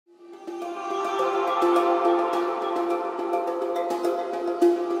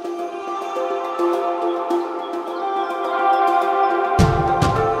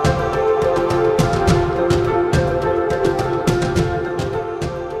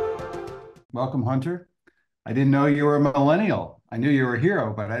Welcome, Hunter. I didn't know you were a millennial. I knew you were a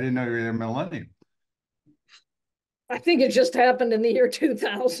hero, but I didn't know you were a millennial. I think it just happened in the year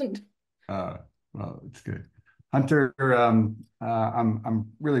 2000. Uh, well, it's good. Hunter, I'm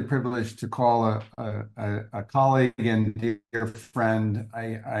really privileged to call a colleague and dear friend.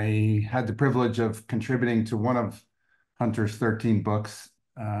 I had the privilege of contributing to one of Hunter's 13 books,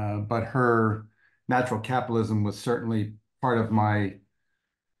 but her Natural Capitalism was certainly part of my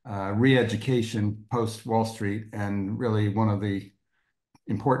re-education post Wall Street, and really one of the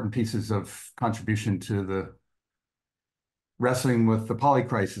important pieces of contribution to the wrestling with the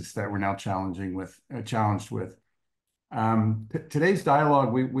polycrisis that we're now challenged with. Today's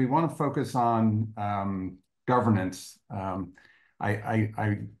dialogue, we want to focus on governance. I, I,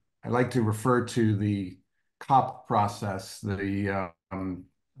 I, I like to refer to the COP process, the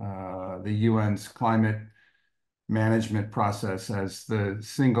UN's climate management process, as the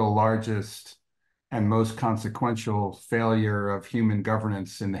single largest and most consequential failure of human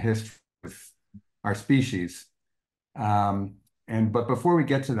governance in the history of our species. But before we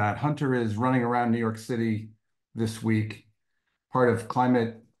get to that, Hunter is running around New York City this week, part of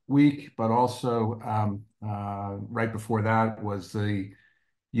Climate Week, but also right before that was the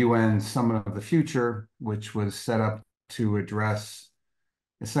UN Summit of the Future, which was set up to address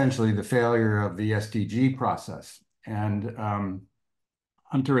essentially the failure of the SDG process. And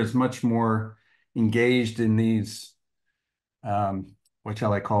Hunter is much more engaged in these, what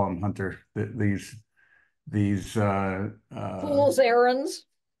shall I call them, Hunter? These Fool's errands.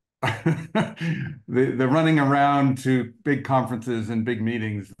 the running around to big conferences and big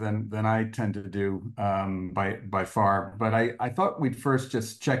meetings than I tend to do by far. But I thought we'd first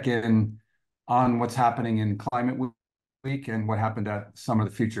just check in on what's happening in Climate Week and what happened at Summit of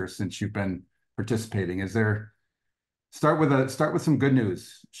the Future since you've been participating. Start with some good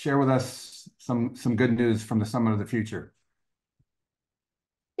news. Share with us some good news from the Summit of the Future.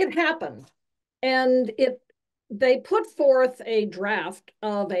 It happened. And they put forth a draft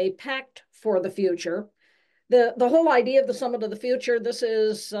of a pact for the future. The whole idea of the Summit of the Future, this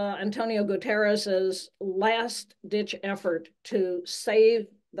is Antonio Guterres's last ditch effort to save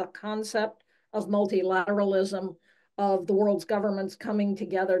the concept of multilateralism, of the world's governments coming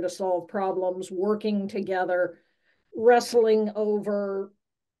together to solve problems, working together, wrestling over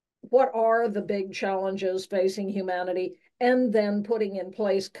what are the big challenges facing humanity, and then putting in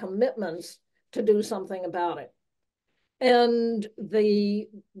place commitments to do something about it. And the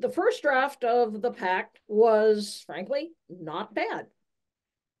first draft of the pact was, frankly, not bad.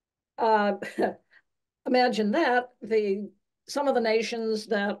 Uh, Imagine that some of the nations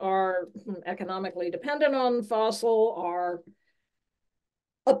that are economically dependent on fossil are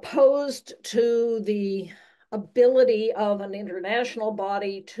opposed to the ability of an international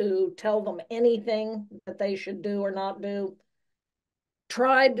body to tell them anything that they should do or not do,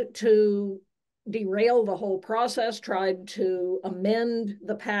 tried to derail the whole process, tried to amend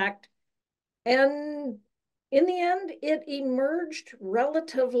the pact, and in the end, it emerged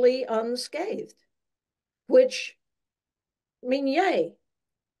relatively unscathed, which, I mean, yay.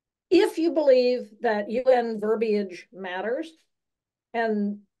 If you believe that UN verbiage matters,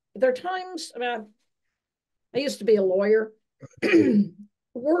 and there are times, I mean, I used to be a lawyer.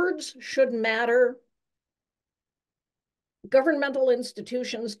 Words should matter. Governmental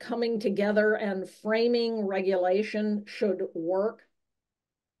institutions coming together and framing regulation should work,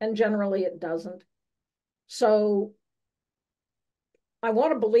 and generally it doesn't. So I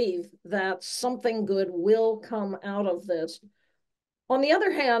want to believe that something good will come out of this. On the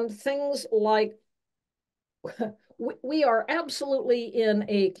other hand, things like we are absolutely in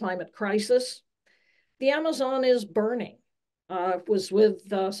a climate crisis. The Amazon is burning. Was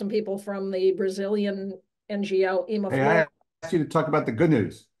with some people from the Brazilian NGO Hey, Imaflora. I asked you to talk about the good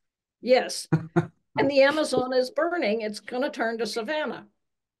news. Yes, and the Amazon is burning. It's going to turn to savanna.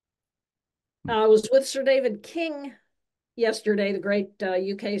 I was with Sir David King yesterday, the great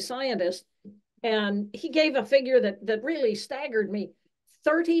UK scientist, and he gave a figure that really staggered me.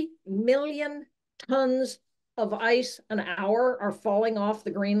 30 million tons of ice an hour are falling off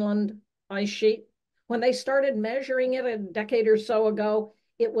the Greenland ice sheet. When they started measuring it a decade or so ago,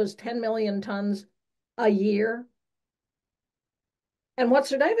 it was 10 million tons a year. And what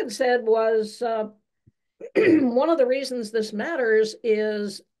Sir David said was one of the reasons this matters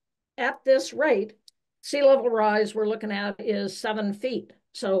is at this rate, sea level rise we're looking at is 7 feet.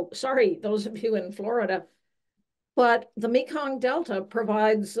 So sorry, those of you in Florida, but the Mekong Delta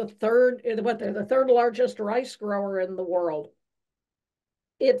provides the third largest rice grower in the world.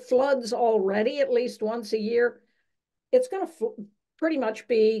 It floods already at least once a year. It's going to pretty much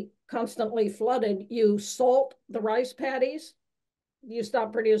be constantly flooded. You salt the rice paddies, you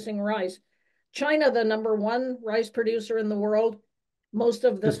stop producing rice. China, the #1 rice producer in the world, most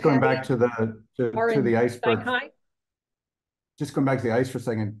of the Just going back paddies to the are to in the iceberg. Shanghai. Just going back to the ice for a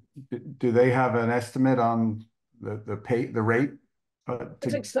second. Do they have an estimate on the rate It's to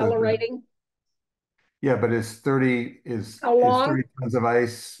the accelerating. yeah, but How is long? 30 tons of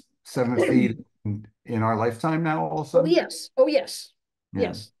ice 7 feet in our lifetime now all of a Oh sudden? yes, oh yes, Yeah,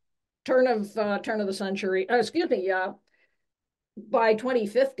 yes. Turn of the century. Excuse me. By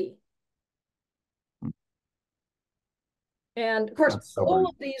 2050. And of course, that's all sobering.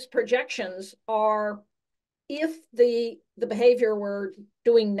 of these projections are if the behavior we're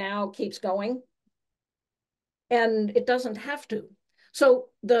doing now keeps going, and it doesn't have to. So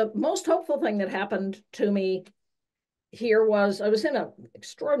the most hopeful thing that happened to me here was I was in an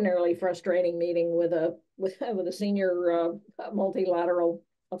extraordinarily frustrating meeting with a senior multilateral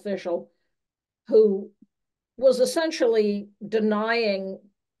official who was essentially denying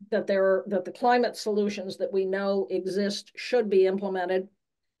that the climate solutions that we know exist should be implemented.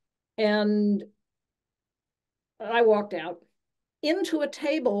 And I walked out into a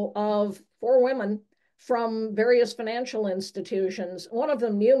table of 4 women from various financial institutions. One of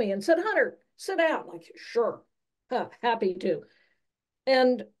them knew me and said, "Hunter, sit down." Like, sure, happy to.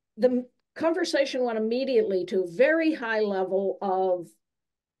 And the conversation went immediately to a very high level of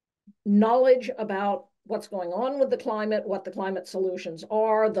knowledge about what's going on with the climate, what the climate solutions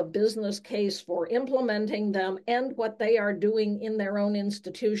are, the business case for implementing them, and what they are doing in their own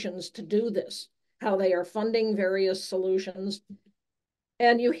institutions to do this, how they are funding various solutions.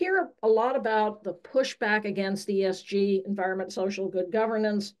 And you hear a lot about the pushback against ESG, environment, social, good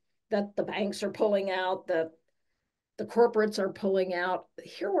governance, that the banks are pulling out, that the corporates are pulling out.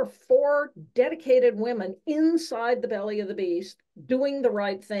 Here were 4 dedicated women inside the belly of the beast, doing the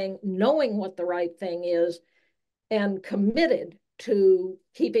right thing, knowing what the right thing is, and committed to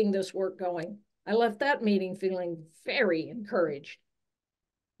keeping this work going. I left that meeting feeling very encouraged.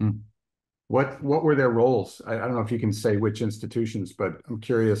 Hmm. What were their roles? I don't know if you can say which institutions, but I'm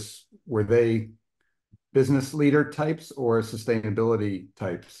curious, were they business leader types or sustainability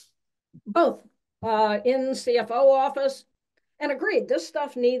types? Both in CFO office, and agreed, this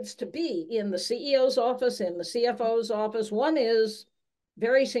stuff needs to be in the CEO's office, in the CFO's office. One is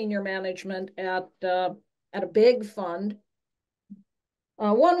very senior management at a big fund.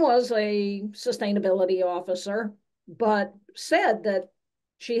 One was a sustainability officer, but said that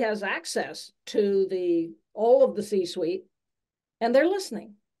she has access to the all of the C-suite, and they're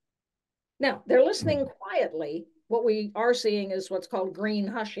listening. Now, they're listening quietly. What we are seeing is what's called green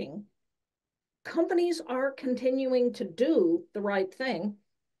hushing. Companies are continuing to do the right thing.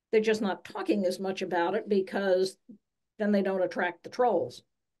 They're just not talking as much about it because then they don't attract the trolls.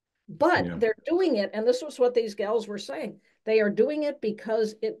 But Yeah. they're doing it, and this was what these gals were saying. They are doing it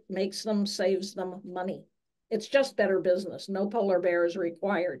because it saves them money. It's just better business. No polar bears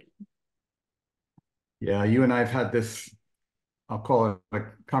required. Yeah, you and I have had this, I'll call it a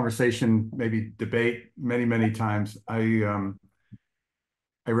conversation, maybe debate many times. I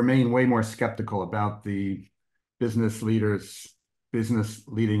remain way more skeptical about the business leaders, business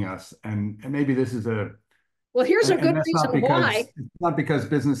leading us. And maybe this is Well, here's a and good that's reason why. it's not because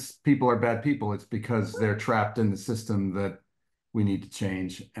business people are bad people. It's because they're trapped in the system that we need to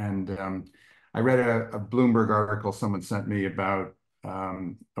change. And I read a Bloomberg article someone sent me about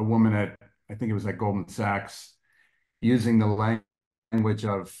a woman at, I think it was at Goldman Sachs, using the language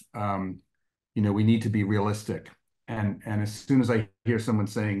of, we need to be realistic. And as soon as I hear someone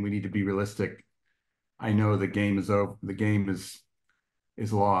saying we need to be realistic, I know the game is over. The game is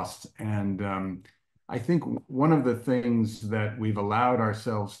lost. And I think one of the things that we've allowed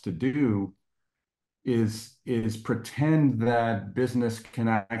ourselves to do is pretend that business can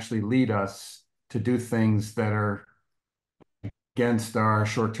actually lead us to do things that are against our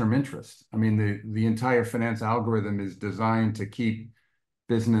short-term interests. I mean, the entire finance algorithm is designed to keep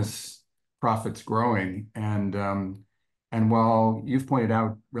business profits growing. And while you've pointed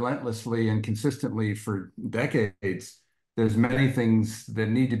out relentlessly and consistently for decades, there's many things that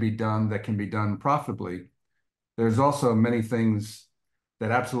need to be done that can be done profitably. There's also many things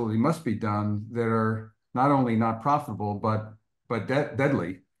that absolutely must be done that are not only not profitable, but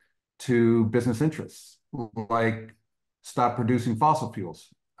deadly to business interests, like stop producing fossil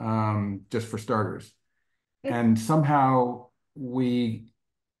fuels, just for starters. And somehow we've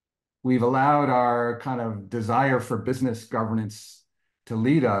allowed our kind of desire for business governance to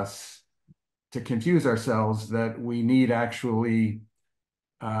lead us to confuse ourselves that we need actually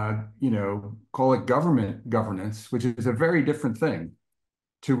call it government governance, which is a very different thing,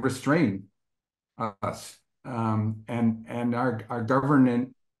 to restrain us. And our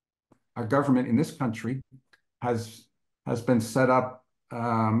government in this country has been set up.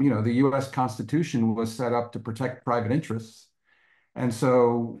 The U.S. Constitution was set up to protect private interests, and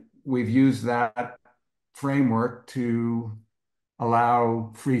so we've used that framework to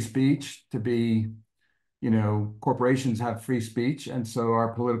allow free speech to be, corporations have free speech, and so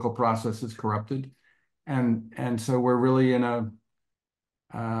our political process is corrupted, and so we're really in a,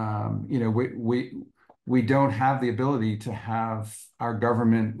 we don't have the ability to have our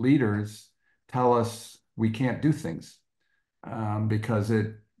government leaders tell us we can't do things, because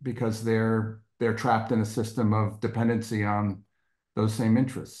they're trapped in a system of dependency on those same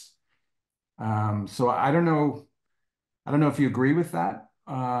interests. So I don't know. I don't know if you agree with that.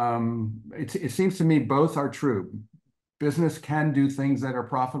 It seems to me both are true. Business can do things that are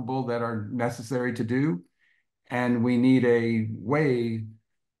profitable, that are necessary to do, and we need a way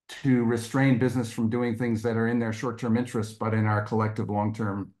to restrain business from doing things that are in their short-term interests, but in our collective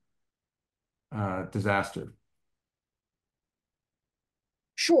long-term disaster.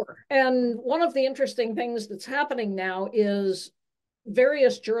 Sure. And one of the interesting things that's happening now is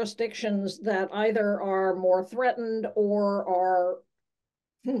various jurisdictions that either are more threatened or are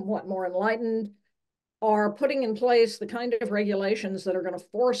more enlightened are putting in place the kind of regulations that are going to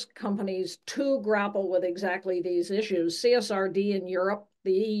force companies to grapple with exactly these issues. CSRD in Europe,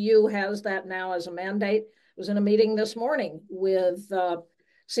 the EU has that now as a mandate. I was in a meeting this morning with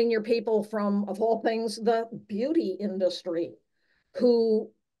senior people from, of all things, the beauty industry,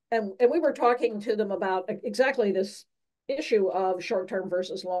 who, and we were talking to them about exactly this issue of short-term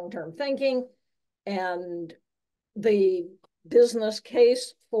versus long-term thinking and the business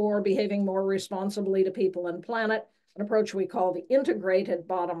case for behaving more responsibly to people and planet, an approach we call the integrated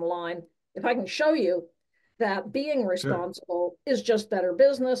bottom line. If I can show you that being responsible is just better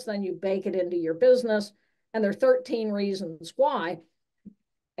business, then you bake it into your business. And there are 13 reasons why,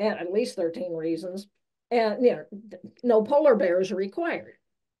 and at least 13 reasons, and no polar bears are required.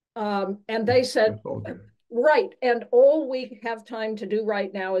 And they said, right, and all we have time to do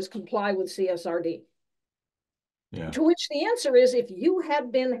right now is comply with CSRD. Yeah. To which the answer is, if you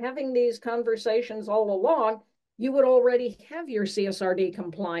had been having these conversations all along, you would already have your CSRD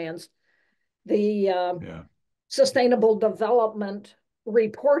compliance, the sustainable development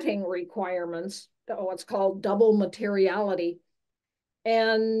reporting requirements, what's called double materiality.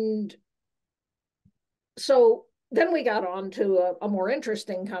 And so then we got on to a more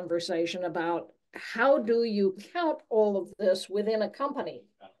interesting conversation about how do you count all of this within a company?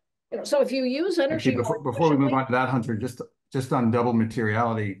 So if you use energy before we move on to that, Hunter, just on double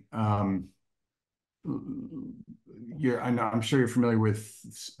materiality, I'm sure you're familiar with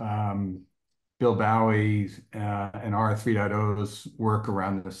Bill Bowie and R 3.0's work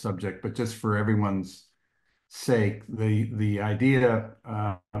around this subject, but just for everyone's sake, the idea,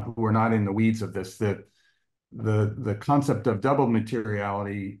 we're not in the weeds of this, that the concept of double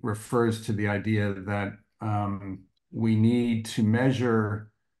materiality refers to the idea that we need to measure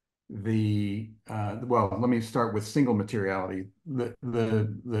well, let me start with single materiality.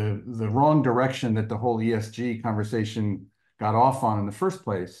 The wrong direction that the whole ESG conversation got off on in the first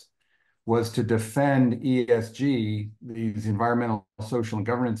place was to defend ESG, these environmental, social, and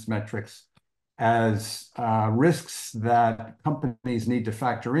governance metrics, as risks that companies need to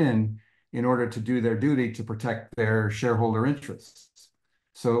factor in order to do their duty to protect their shareholder interests.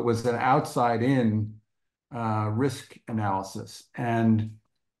 So it was an outside-in risk analysis. And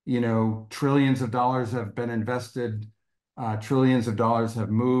trillions of dollars have been invested, trillions of dollars have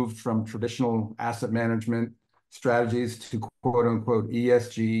moved from traditional asset management strategies to quote unquote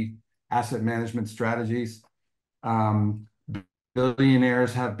ESG asset management strategies.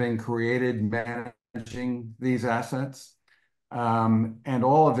 Billionaires have been created managing these assets. And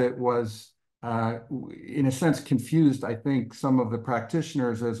all of it was, in a sense, confused, I think, some of the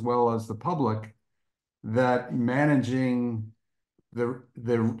practitioners as well as the public, that managing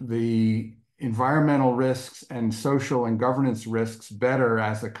the environmental risks and social and governance risks better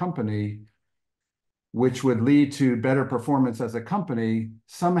as a company, which would lead to better performance as a company,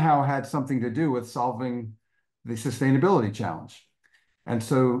 somehow had something to do with solving the sustainability challenge. And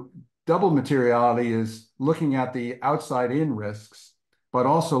so double materiality is looking at the outside-in risks, but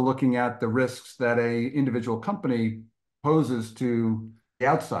also looking at the risks that a individual company poses to the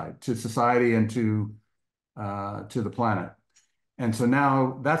outside, to society and to the planet. And so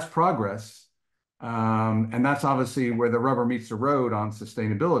now that's progress. And that's obviously where the rubber meets the road on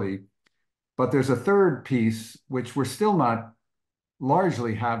sustainability. But there's a third piece, which we're still not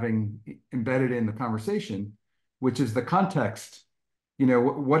largely having embedded in the conversation, which is the context.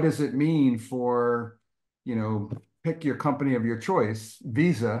 What does it mean for, pick your company of your choice,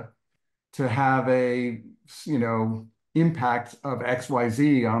 Visa, to have a, impact of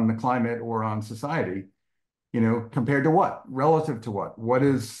XYZ on the climate or on society, compared to what, relative to what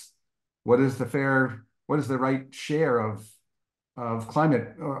is the right share of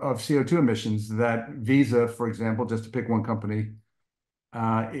climate of CO2 emissions that Visa, for example, just to pick one company,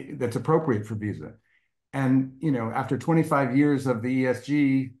 that's appropriate for Visa. And after 25 years of the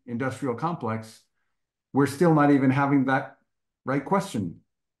ESG industrial complex, we're still not even having that right question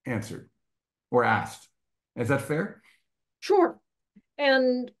answered or asked. Is that fair? Sure.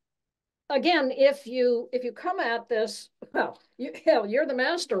 And again, if you come at this, well, you're the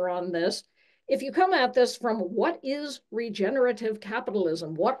master on this. If you come at this from what is regenerative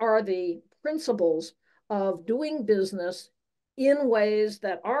capitalism, what are the principles of doing business in ways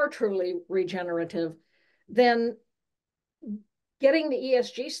that are truly regenerative, then getting the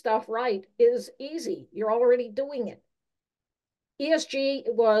ESG stuff right is easy. You're already doing it. ESG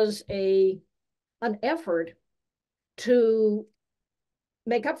was an effort to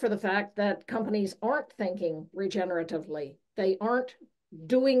make up for the fact that companies aren't thinking regeneratively. They aren't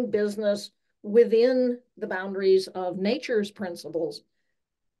doing business within the boundaries of nature's principles.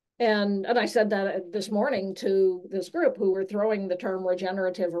 And I said that this morning to this group who were throwing the term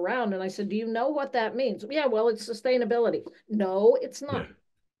regenerative around. And I said, do you know what that means? Yeah, well, it's sustainability. No, it's Yeah. not.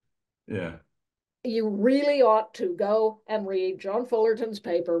 Yeah. You really ought to go and read John Fullerton's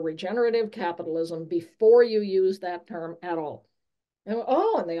paper, Regenerative Capitalism, before you use that term at all.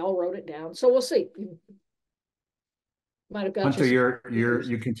 And they all wrote it down. So we'll see. Might have got Hunter, you.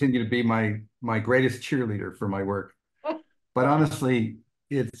 you continue to be my greatest cheerleader for my work. But honestly,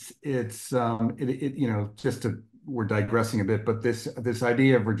 we're digressing a bit, but this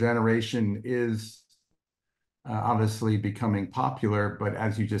idea of regeneration is obviously becoming popular. But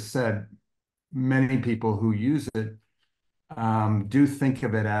as you just said, many people who use it do think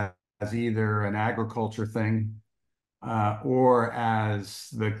of it as either an agriculture thing or as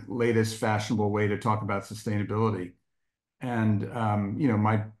the latest fashionable way to talk about sustainability. And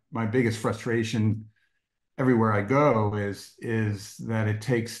my biggest frustration everywhere I go is that it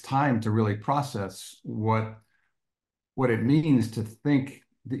takes time to really process what it means to think,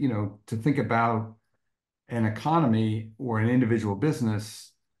 to think about an economy or an individual business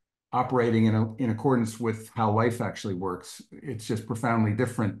operating in accordance with how life actually works. It's just profoundly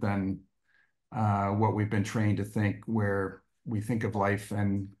different than what we've been trained to think, where we think of life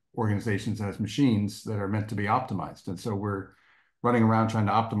and organizations as machines that are meant to be optimized. And so we're running around trying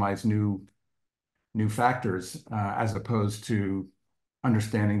to optimize new factors as opposed to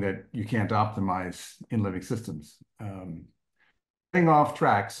understanding that you can't optimize in living systems. Getting off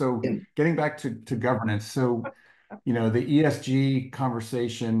track. So getting back to governance. So, the ESG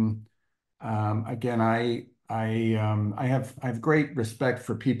conversation, again, I have great respect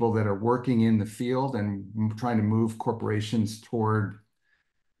for people that are working in the field and trying to move corporations toward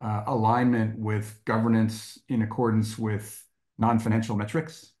alignment with governance in accordance with non-financial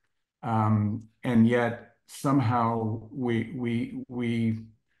metrics. And yet somehow we've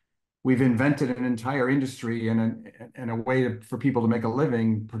invented an entire industry and a way for people to make a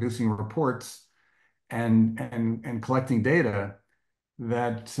living producing reports and collecting data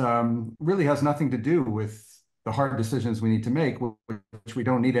that really has nothing to do with the hard decisions we need to make, which we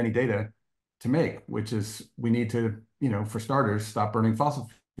don't need any data to make, which is we need to, for starters, stop burning fossil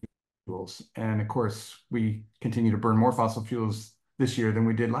fuels. And of course, we continue to burn more fossil fuels this year than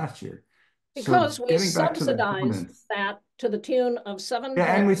we did last year. Because So we getting back to the subsidize governance. that to the tune of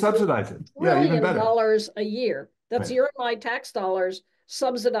Yeah, and we subsidize it. Yeah, even better. $7 trillion a year. That's Right. your and my tax dollars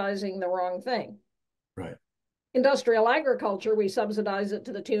subsidizing the wrong thing. Right. Industrial agriculture, we subsidize it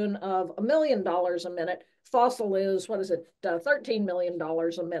to the tune of $1 million a minute. Fossil is, what is it, $13 million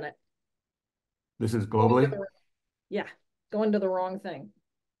a minute. This is globally? Yeah, going to the wrong thing.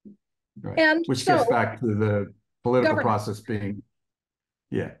 Right. And Which so, gets back to the political governance. process being,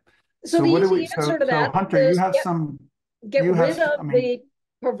 yeah. So So the what do easy we, answer to so that Hunter, is get you rid have, of I mean, the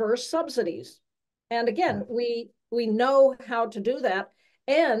perverse subsidies. And again, right. we know how to do that.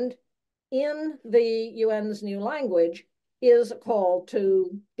 And in the UN's new language is a call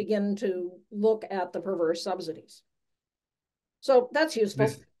to begin to look at the perverse subsidies. So that's useful.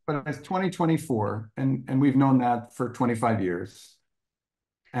 But it's 2024, and we've known that for 25 years.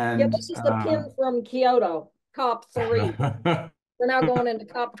 Yeah, And this is the pin from Kyoto, COP3. We're now going into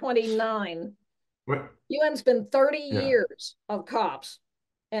COP29. UN's been 30 yeah. years of COPs,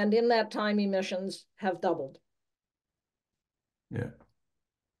 and in that time, emissions have doubled. Yeah.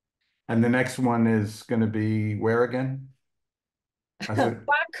 And the next one is going to be where again? Baku,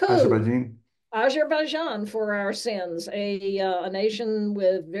 Azerbaijan? Azerbaijan for our sins, a nation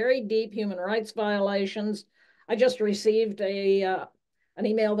with very deep human rights violations. I just received an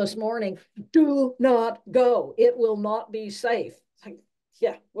email this morning. Do not go. It will not be safe. Like,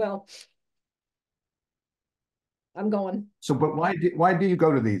 yeah, well, I'm going. So, but why do you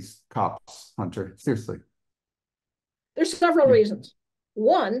go to these COPs, Hunter? Seriously. There's several reasons.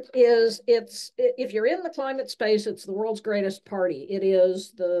 One is it's if you're in the climate space, it's the world's greatest party. It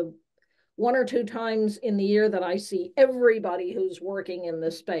is the one or two times in the year that I see everybody who's working in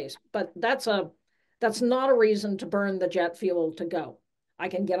this space. But that's not a reason to burn the jet fuel to go. I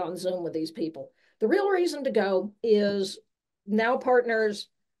can get on Zoom with these people. The real reason to go is Now Partners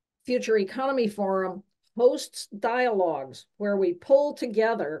Future Economy Forum hosts dialogues where we pull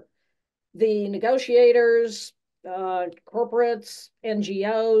together the negotiators, corporates,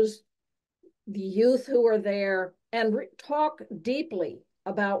 NGOs, the youth who are there, and talk deeply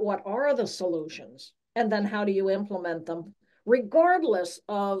about what are the solutions and then how do you implement them, regardless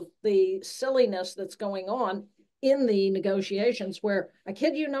of the silliness that's going on in the negotiations, where, I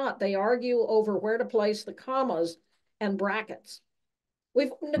kid you not, they argue over where to place the commas and brackets.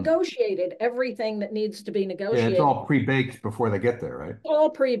 We've negotiated everything that needs to be Yeah, it's negotiated. all pre-baked before they get there, right? All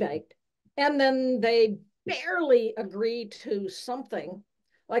pre-baked. And then they barely agreed to something.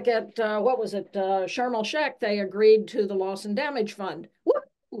 Like at, what was it, Sharm el-Sheikh, they agreed to the loss and damage fund.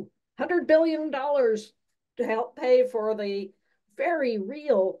 Woo! $100 billion to help pay for the very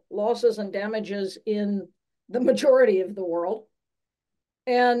real losses and damages in the majority of the world.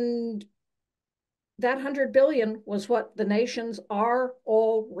 And that 100 billion was what the nations are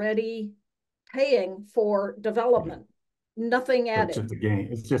already paying for development. Nothing So it's added. just a game.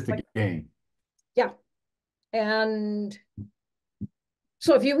 It's just a game. Yeah. And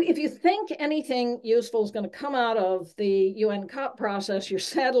so if you think anything useful is going to come out of the UN COP process, you're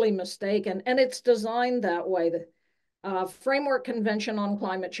sadly mistaken. And it's designed that way. The Framework Convention on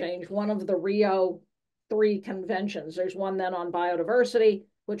Climate Change, one of the Rio 3 conventions. There's one then on biodiversity,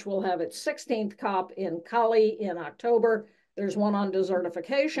 which will have its 16th COP in Cali in October. There's one on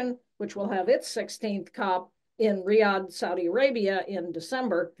desertification, which will have its 16th COP in Riyadh, Saudi Arabia in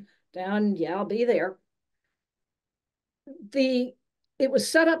December. And yeah, I'll be there. It was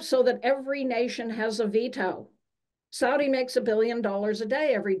set up so that every nation has a veto. Saudi makes $1 billion a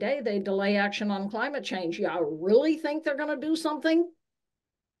day. Every day they delay action on climate change. You really think they're going to do something?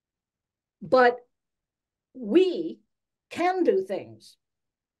 But we can do things.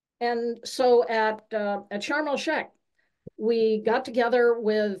 And so at Sharm el-Sheikh, we got together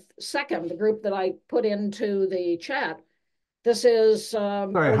with SECOM, the group that I put into the chat. This is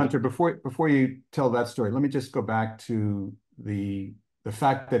Sorry, Hunter, before you tell that story, let me just go back to the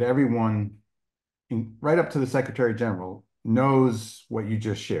fact that everyone, right up to the Secretary General, knows what you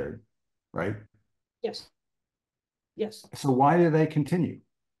just shared, right? Yes. Yes. So why do they continue?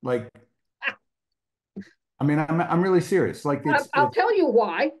 Like, I mean, I'm really serious. Like, I'll tell you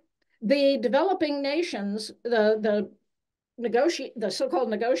why. The developing nations, the so-called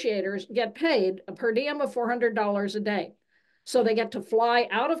negotiators get paid a per diem of $400 a day. So they get to fly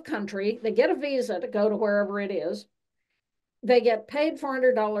out of country. They get a visa to go to wherever it is. They get paid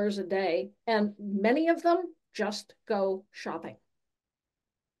 $400 a day, and many of them just go shopping.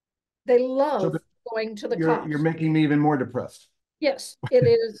 They love going to the you're COPs. making me even more depressed. Yes, it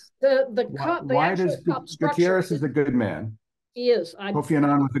is the COP. The Why actual does COP structure. Gutierrez is a good man? He is. Kofi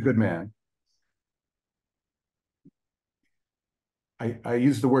Annan was a good man. I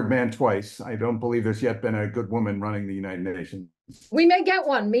used the word man twice. I don't believe there's yet been a good woman running the United Nations. We may get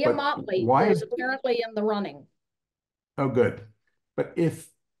one. Mia But Motley why is apparently in the running. Oh, good. But if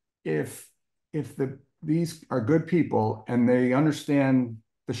these are good people and they understand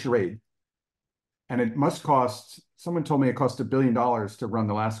the charade, and it must cost, someone told me it cost $1 billion to run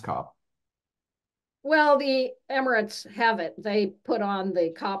the last COP. Well, the Emirates have it. They put on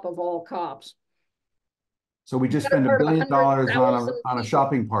the COP of all COPs. So we just spent $1 billion on a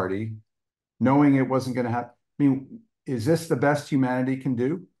shopping party, knowing it wasn't going to happen. I mean, is this the best humanity can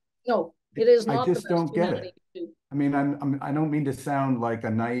do? No, it is not. I just don't get it. I mean, I don't mean to sound like a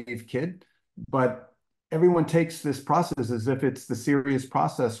naive kid, but everyone takes this process as if it's the serious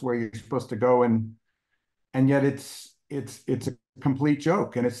process where you're supposed to go, and yet it's a complete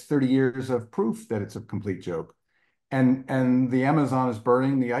joke, and it's 30 years of proof that it's a complete joke. And the Amazon is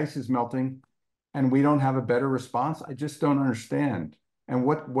burning, the ice is melting, and we don't have a better response. I just don't understand. And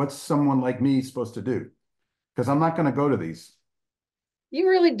what's someone like me supposed to do? Because I'm not going to go to these. You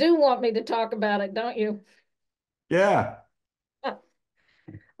really do want me to talk about it, don't you? Yeah.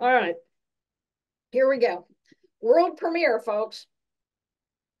 All right, here we go. World premiere, folks.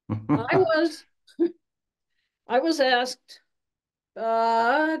 I was I was asked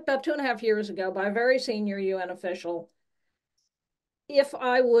about 2.5 years ago by a very senior UN official if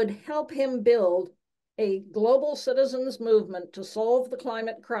I would help him build a global citizens movement to solve the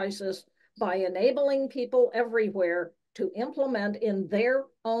climate crisis by enabling people everywhere to implement in their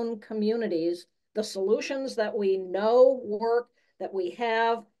own communities the solutions that we know work, that we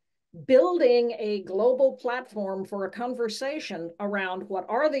have, building a global platform for a conversation around what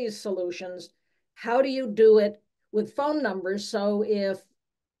are these solutions, how do you do it, with phone numbers. So if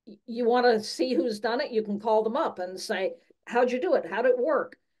you want to see who's done it, you can call them up and say, how'd you do it? How'd it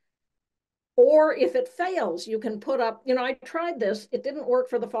work? Or if it fails, you can put up, I tried this, it didn't work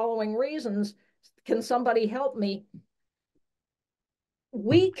for the following reasons. Can somebody help me?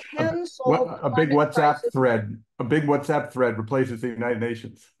 We can solve the A big climate WhatsApp crisis. thread, a big WhatsApp thread replaces the United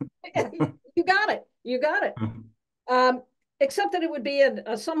Nations. You got it. You got it. Um, except that it would be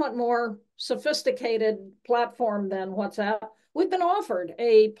a somewhat more sophisticated platform than WhatsApp. We've been offered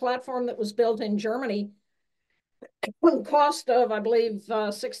a platform that was built in Germany, cost of, I believe,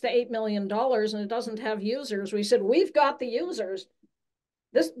 $6 to $8 million, and it doesn't have users. We said, we've got the users.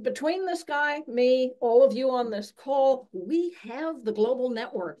 Between this guy, me, all of you on this call, we have the global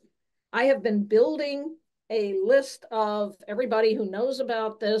network. I have been building a list of everybody who knows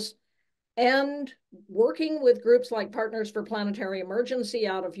about this and working with groups like Partners for Planetary Emergency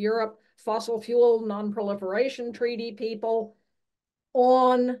out of Europe, fossil fuel non-proliferation treaty people,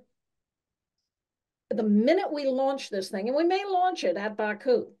 on the minute we launch this thing, and we may launch it at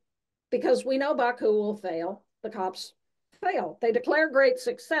Baku, because we know Baku will fail. The cops fail. They declare great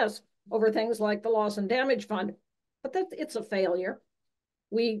success over things like the loss and damage fund, but it's a failure.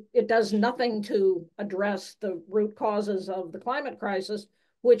 It does nothing to address the root causes of the climate crisis,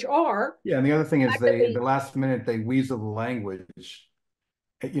 which are Yeah, and the other thing the is fact that the last minute they weasel the language,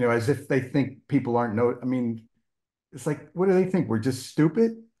 as if they think people aren't I mean, it's like, what do they think? We're just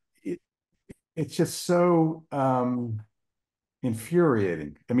stupid? It's just so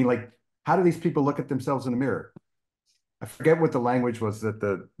infuriating. I mean, like, how do these people look at themselves in the mirror? I forget what the language was that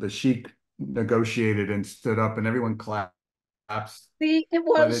the sheik negotiated and stood up and everyone claps. it But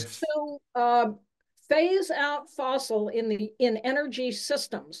was it's to phase out fossil in energy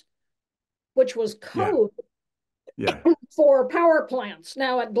systems, which was yeah, code yeah, for power plants.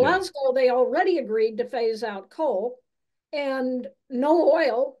 Now, at yeah, Glasgow, they already agreed to phase out coal, and no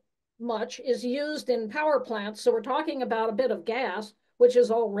oil much is used in power plants. So we're talking about a bit of gas, which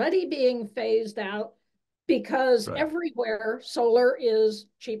is already being phased out because right, everywhere solar is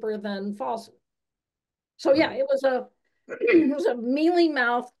cheaper than fossil. So yeah, right. it was a it was a mealy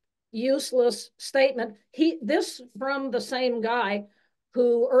mouth, useless statement. This from the same guy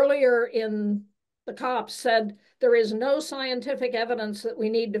who earlier in the COP said there is no scientific evidence that we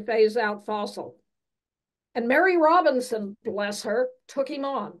need to phase out fossil. And Mary Robinson, bless her, took him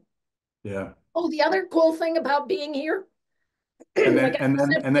on. Yeah. Oh, the other cool thing about being here, like I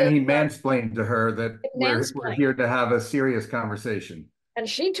said And then with he mansplained to her that we're mansplain, here to have a serious conversation. and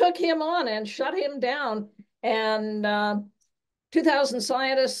she took him on and shut him down. And 2,000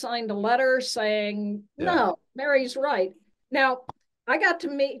 scientists signed a letter saying, Yeah. no, Mary's right. Now, I got to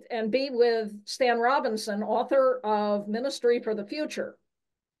meet and be with Stan Robinson, author of Ministry for the Future,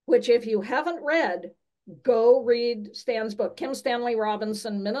 which, if you haven't read, go read Stan's book, Kim Stanley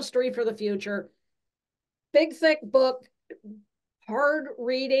Robinson, Ministry for the Future. Big, thick book, hard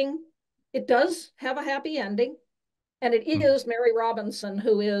reading. It does have a happy ending. And it Hmm. is Mary Robinson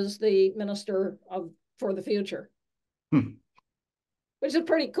who is the Minister for the Future, Hmm. which is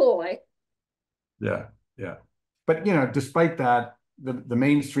pretty cool, eh? Yeah. Yeah. But despite that, the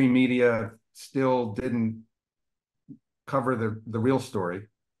mainstream media still didn't cover the real story.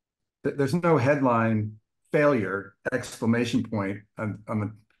 There's no headline failure exclamation point on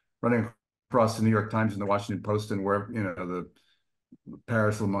the running across the New York Times and the Washington Post and where the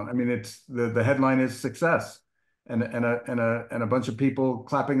Paris Le Monde. I mean, it's the headline is success and a bunch of people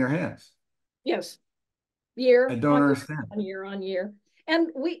clapping their hands. Yes, I year don't on year understand. on year on year. And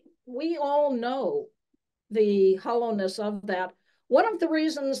we all know the hollowness of that. One of the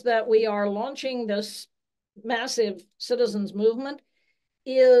reasons that we are launching this massive citizens movement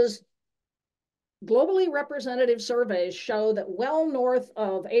is globally representative surveys show that well north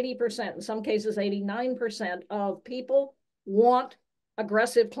of 80%, in some cases 89% of people want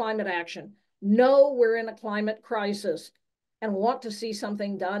aggressive climate action, know we're in a climate crisis and want to see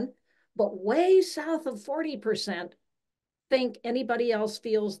something done. But way south of 40% think anybody else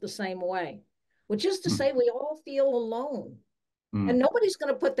feels the same way, which is to Hmm. say we all feel alone. And Mm. nobody's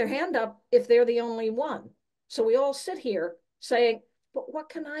going to put their hand up if they're the only one. So we all sit here saying, but what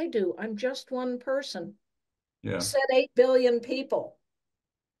can I do? I'm just one person. Yeah. Said 8 billion people.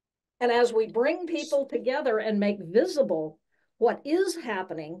 And as we bring people together and make visible what is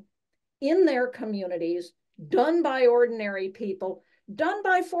happening in their communities, done by ordinary people, done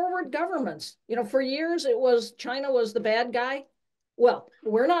by forward governments. You know, for years it was China was the bad guy. Well,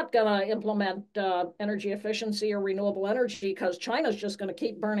 we're not going to implement energy efficiency or renewable energy because China's just going to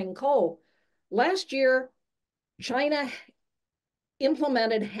keep burning coal. Last year, China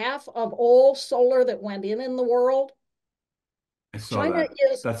implemented half of all solar that went in the world. I saw China that.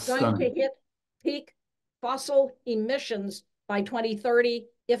 is That's going to stunning. hit peak fossil emissions by 2030,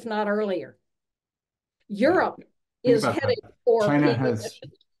 if not earlier. Yeah. Europe Think is about that. headed for China peak has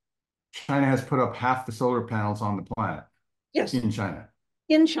emissions. China has put up half the solar panels on the planet Yes, in China.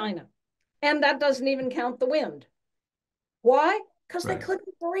 in China. And that doesn't even count the wind. Why? Because they Right.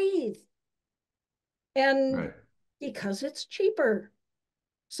 couldn't breathe. And Right. because it's cheaper.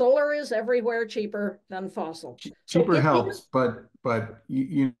 Solar is everywhere cheaper than fossil. So Cheaper give me helps, but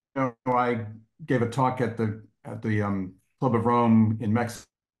you know, I gave a talk at the Club of Rome in Mexico.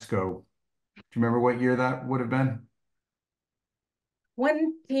 Do you remember what year that would have been?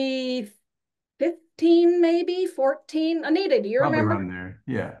 2015, maybe 14. Anita, do you Probably remember? around there.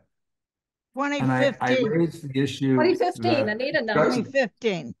 Yeah. And I 2015, raised the issue 2015. that Anita knows.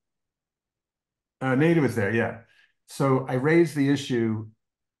 2015. Native was there, yeah. So I raised the issue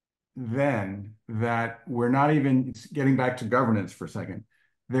then that we're not even getting back to governance for a second,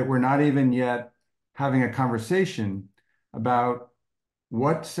 that we're not even yet having a conversation about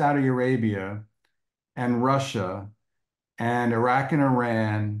what Saudi Arabia and Russia and Iraq and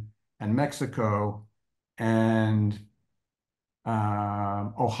Iran and Mexico and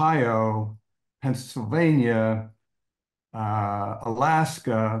Ohio, Pennsylvania,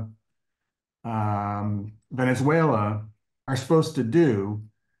 Alaska, Venezuela are supposed to do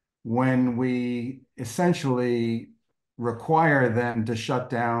when we essentially require them to shut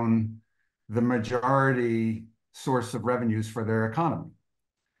down the majority source of revenues for their economy.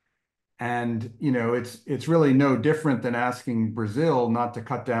 And you know, it's really no different than asking Brazil not to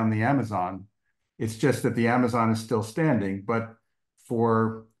cut down the Amazon. It's just that the Amazon is still standing. But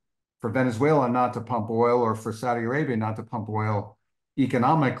for for Venezuela not to pump oil or for Saudi Arabia not to pump oil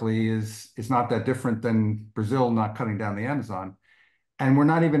economically is not that different than Brazil not cutting down the Amazon. And we're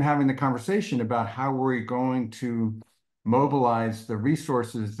not even having the conversation about how we're going to mobilize the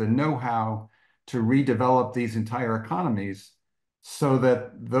resources, the know-how to redevelop these entire economies so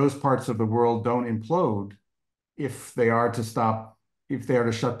that those parts of the world don't implode if they are to stop, if they are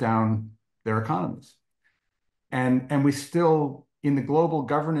to shut down their economies. And we still, in the global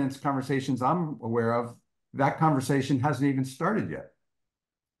governance conversations I'm aware of, that conversation hasn't even started yet.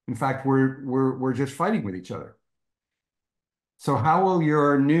 In fact, we're just fighting with each other. So how will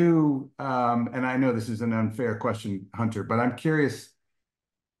your new, and I know this is an unfair question, Hunter, but I'm curious,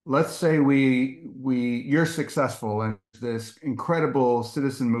 let's say you're successful and this incredible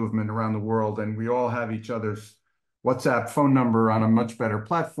citizen movement around the world, and we all have each other's WhatsApp phone number on a much better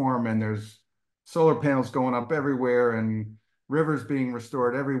platform, and there's solar panels going up everywhere and rivers being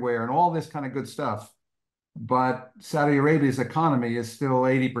restored everywhere and all this kind of good stuff. But Saudi Arabia's economy is still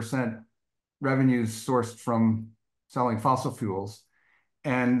 80% revenues sourced from selling fossil fuels,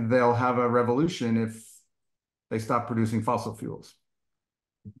 and they'll have a revolution if they stop producing fossil fuels.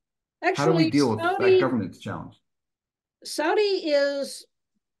 How do we Actually, deal with that governance challenge? Saudi is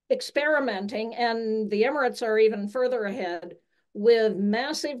experimenting, and the Emirates are even further ahead with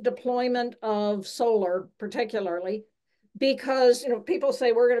massive deployment of solar, particularly because people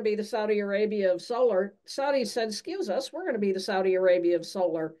say we're going to be the Saudi Arabia of solar. Saudi said, "Excuse us, we're going to be the Saudi Arabia of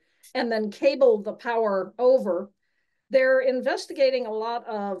solar," and then cable the power over. They're investigating a lot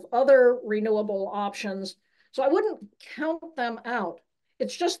of other renewable options, so I wouldn't count them out.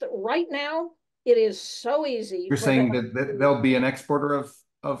 It's just that right now it is so easy You're for them. saying that they'll be an exporter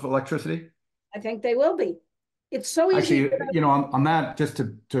of electricity? I think they will be. It's so easy Actually, for them. on that, just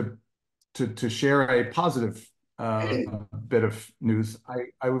to share a positive bit of news,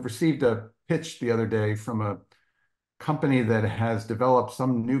 I received a pitch the other day from a company that has developed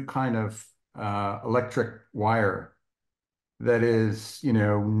some new kind of electric wire that is,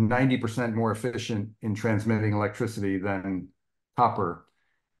 90% more efficient in transmitting electricity than copper,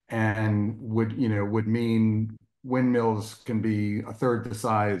 and would mean windmills can be a third the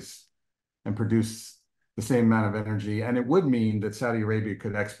size and produce the same amount of energy. And it would mean that Saudi Arabia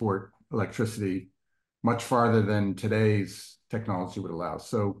could export electricity much farther than today's technology would allow.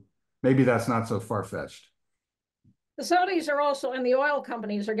 So maybe that's not so far-fetched. The Saudis are also, and the oil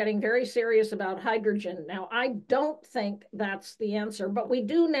companies are getting very serious about hydrogen. Now, I don't think that's the answer, but we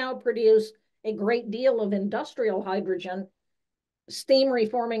do now produce a great deal of industrial hydrogen, steam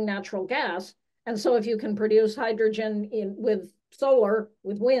reforming natural gas. And so if you can produce hydrogen with solar,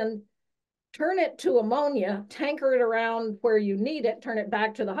 with wind, turn it to ammonia, tanker it around where you need it, turn it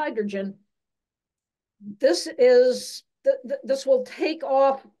back to the hydrogen. This will take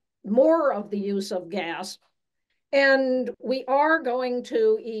off more of the use of gas. And we are going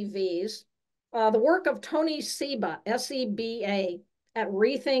to EVs. The work of Tony Seba, S-E-B-A, at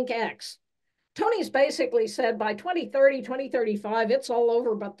Rethink X. Tony's basically said by 2030, 2035, it's all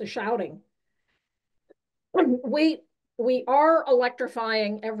over but the shouting. We are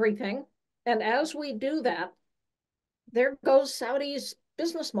electrifying everything. And as we do that, there goes Saudi's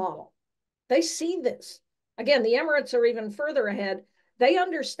business model. They see this. Again, the Emirates are even further ahead. They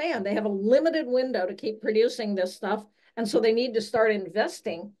understand they have a limited window to keep producing this stuff. And so they need to start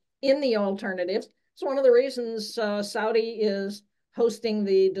investing in the alternatives. It's one of the reasons Saudi is hosting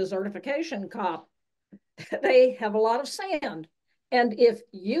the desertification COP. They have a lot of sand. And if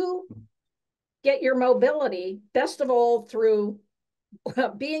you get your mobility, best of all, through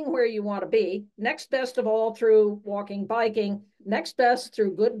being where you want to be, next best of all through walking, biking, next best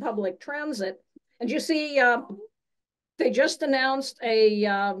through good public transit. And you see, they just announced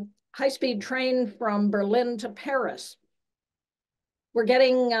a high-speed train from Berlin to Paris. We're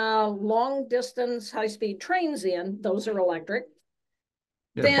getting long-distance high-speed trains in. Those are electric.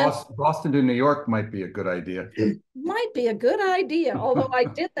 Yeah, then, Boston to New York might be a good idea. Might be a good idea. Although I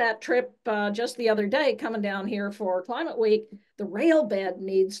did that trip just the other day coming down here for Climate Week. The rail bed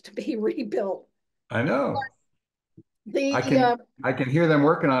needs to be rebuilt. I know. I can hear them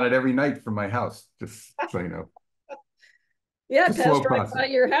working on it every night from my house, just so you know. Yeah, I passed right by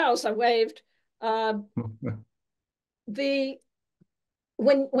your house. I waved.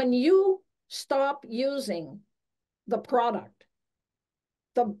 When you stop using the product,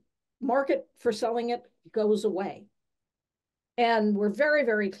 the market for selling it goes away. And we're very,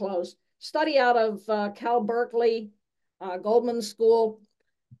 very close. Study out of Cal Berkeley, Goldman School.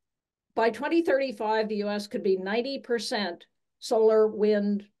 By 2035, the US could be 90% solar,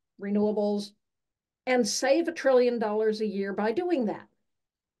 wind, renewables, and save $1 trillion a year by doing that.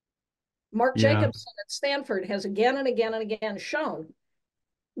 Mark Jacobson at Stanford has again and again and again shown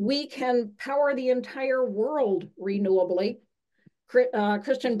we can power the entire world renewably.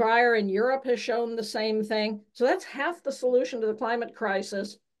 Christian Breyer in Europe has shown the same thing. So that's half the solution to the climate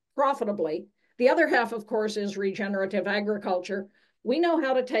crisis profitably. The other half, of course, is regenerative agriculture. We know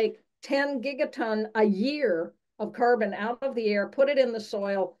how to take 10 gigaton a year of carbon out of the air, put it in the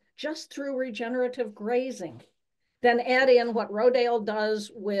soil just through regenerative grazing. Then add in what Rodale does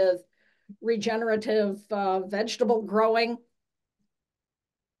with regenerative vegetable growing.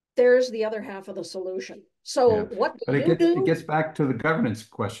 There's the other half of the solution. So what do you do? It gets back to the governance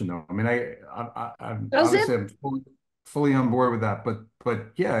question, though. I mean, I'm obviously I'm fully on board with that, but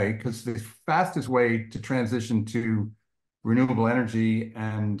yeah, because the fastest way to transition to renewable energy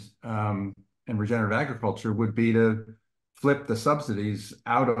and regenerative agriculture would be to flip the subsidies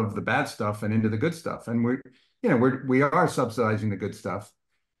out of the bad stuff and into the good stuff. And we are subsidizing the good stuff,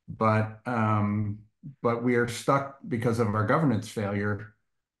 but we are stuck because of our governance failure.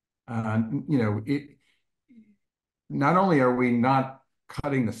 Not only are we not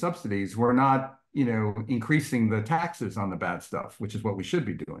cutting the subsidies, we're not, increasing the taxes on the bad stuff, which is what we should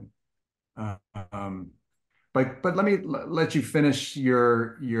be doing. But let me let you finish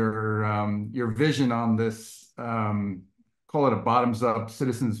your vision on this. Call it a bottoms-up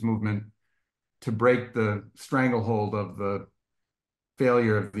citizens movement to break the stranglehold of the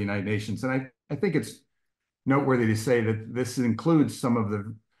failure of the United Nations. And I think it's noteworthy to say that this includes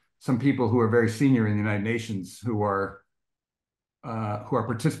some people who are very senior in the United Nations who are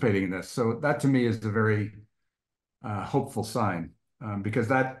participating in this. So that to me is a very hopeful sign, because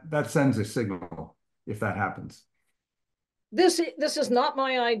that sends a signal if that happens. This is not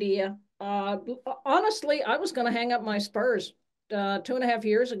my idea. Honestly, I was going to hang up my spurs. 2.5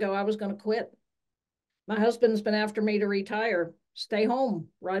 years ago, I was going to quit. My husband's been after me to retire, stay home,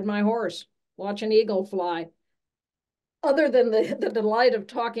 ride my horse, watch an eagle fly. Other than the delight of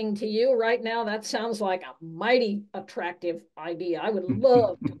talking to you right now, that sounds like a mighty attractive idea. I would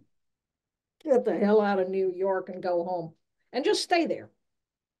love to get the hell out of New York and go home and just stay there.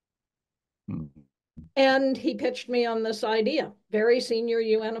 And he pitched me on this idea, very senior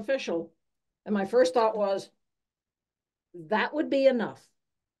UN official. And my first thought was, that would be enough.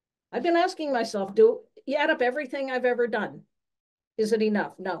 I've been asking myself, do you add up everything I've ever done? Is it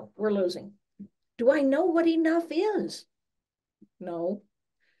enough? No, we're losing. Do I know what enough is? No.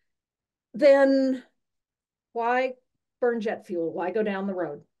 Then why burn jet fuel? Why go down the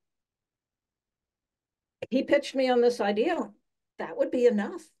road? He pitched me on this idea. That would be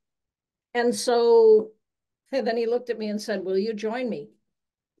enough. And so and then he looked at me and said, will you join me?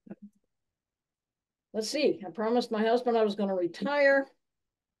 Let's see. I promised my husband I was going to retire.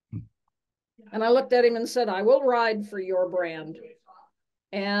 And I looked at him and said, I will ride for your brand.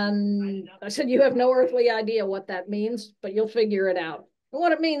 And I said, you have no earthly idea what that means, but you'll figure it out. And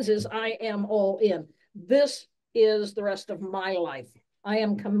what it means is I am all in. This is the rest of my life. I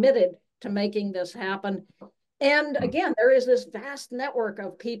am committed to making this happen. And again, there is this vast network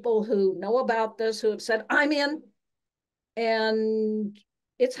of people who know about this, who have said, I'm in. And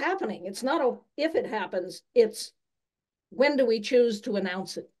it's happening. It's not a if it happens, it's when do we choose to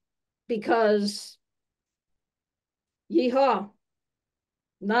announce it? Because yeehaw,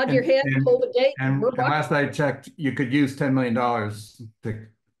 nod your head, pull the gate. And last I checked, you could use $10 million to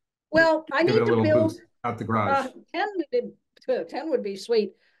well, I give it need a to little build boost out the garage. 10 would be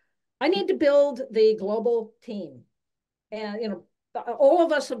sweet. I need to build the global team. And, you know, all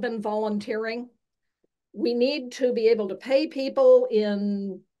of us have been volunteering. We need to be able to pay people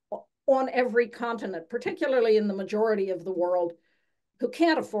on every continent, particularly in the majority of the world, who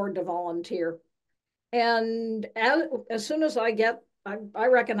can't afford to volunteer. And as soon as I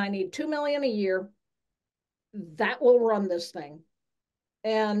reckon I need 2 million a year. That will run this thing.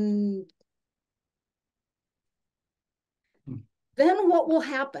 And then what will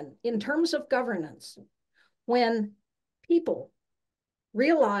happen in terms of governance when people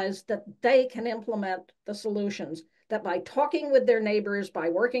realize that they can implement the solutions, that by talking with their neighbors, by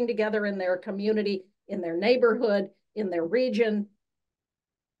working together in their community, in their neighborhood, in their region,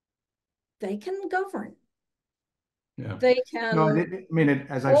 they can govern. Yeah. They can. No, I mean,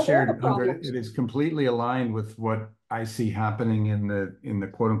 as I solve all the shared, Hunter, problems. it is completely aligned with what I see happening in the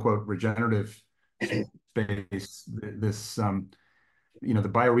quote unquote regenerative space. This, you know, the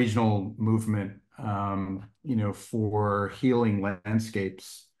bioregional movement, you know, for healing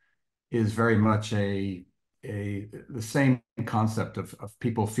landscapes is very much the same concept of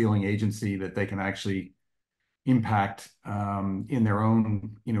people feeling agency that they can actually impact in their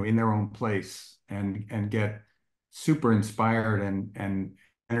own, you know, in their own place and get super inspired and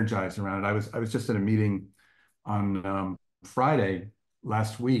energized around it. I was just at a meeting on Friday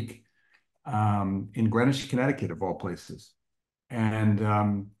last week in Greenwich, Connecticut, of all places, and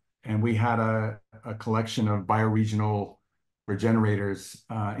we had a collection of bioregional regenerators,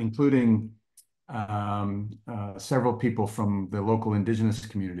 including several people from the local indigenous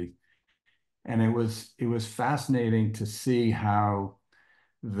community. And it was fascinating to see how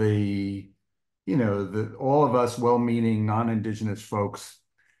all of us well-meaning non-indigenous folks,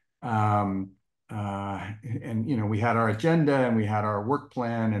 um, and you know, we had our agenda and we had our work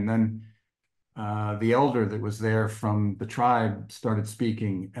plan, and then the elder that was there from the tribe started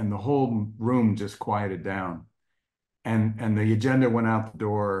speaking, and the whole room just quieted down, and the agenda went out the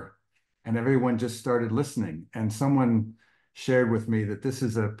door, and everyone just started listening. And someone shared with me that this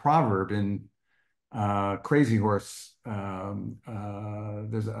is a proverb in Crazy Horse. I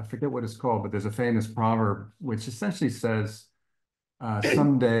forget what it's called, but there's a famous proverb which essentially says,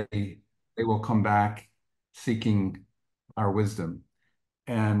 someday they will come back seeking our wisdom.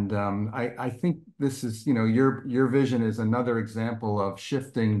 And I think this is, you know, your vision is another example of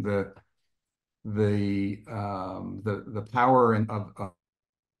shifting the power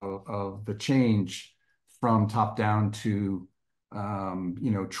of the change from top down to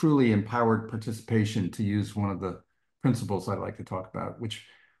you know, truly empowered participation, to use one of the principles I like to talk about, which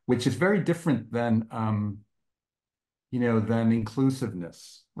is very different than you know, than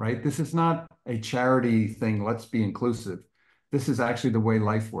inclusiveness, right? This is not a charity thing. Let's be inclusive. This is actually the way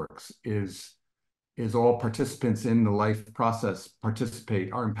life works. Is all participants in the life process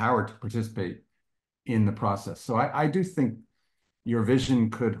are empowered to participate in the process. So I do think your vision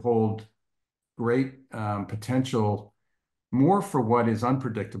could hold great potential, more for what is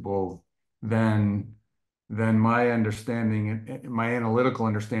unpredictable than my understanding, my analytical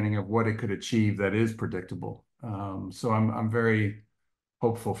understanding of what it could achieve that is predictable. So I'm very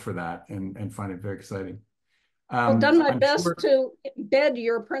hopeful for that and find it very exciting. I've done my I'm best sure. to embed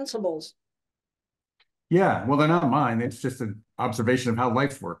your principles. Yeah, well, they're not mine. It's just an observation of how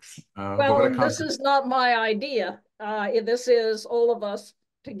life works. What a Well, this concept. is not my idea. This is all of us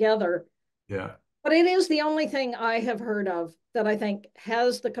together. Yeah. But it is the only thing I have heard of that I think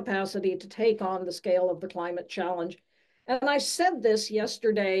has the capacity to take on the scale of the climate challenge. And I said this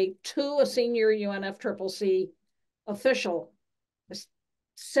yesterday to a senior UNFCCC official. I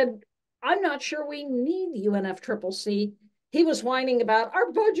said, I'm not sure we need UNFCCC. He was whining about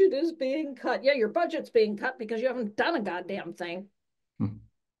our budget is being cut. Yeah, your budget's being cut because you haven't done a goddamn thing. Hmm.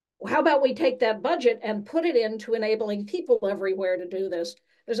 How about we take that budget and put it into enabling people everywhere to do this?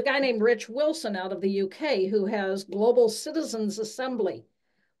 There's a guy named Rich Wilson out of the UK who has Global Citizens Assembly.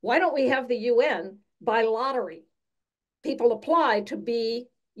 Why don't we have the UN by lottery? People apply to be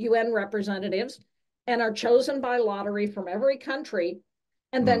UN representatives and are chosen by lottery from every country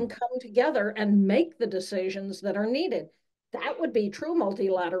and then Hmm. come together and make the decisions that are needed. That would be true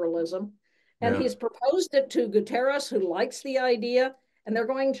multilateralism. And Yeah. he's proposed it to Guterres, who likes the idea, and they're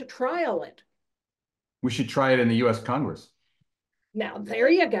going to trial it. We should try it in the US Congress. Now, there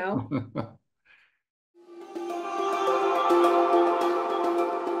you go.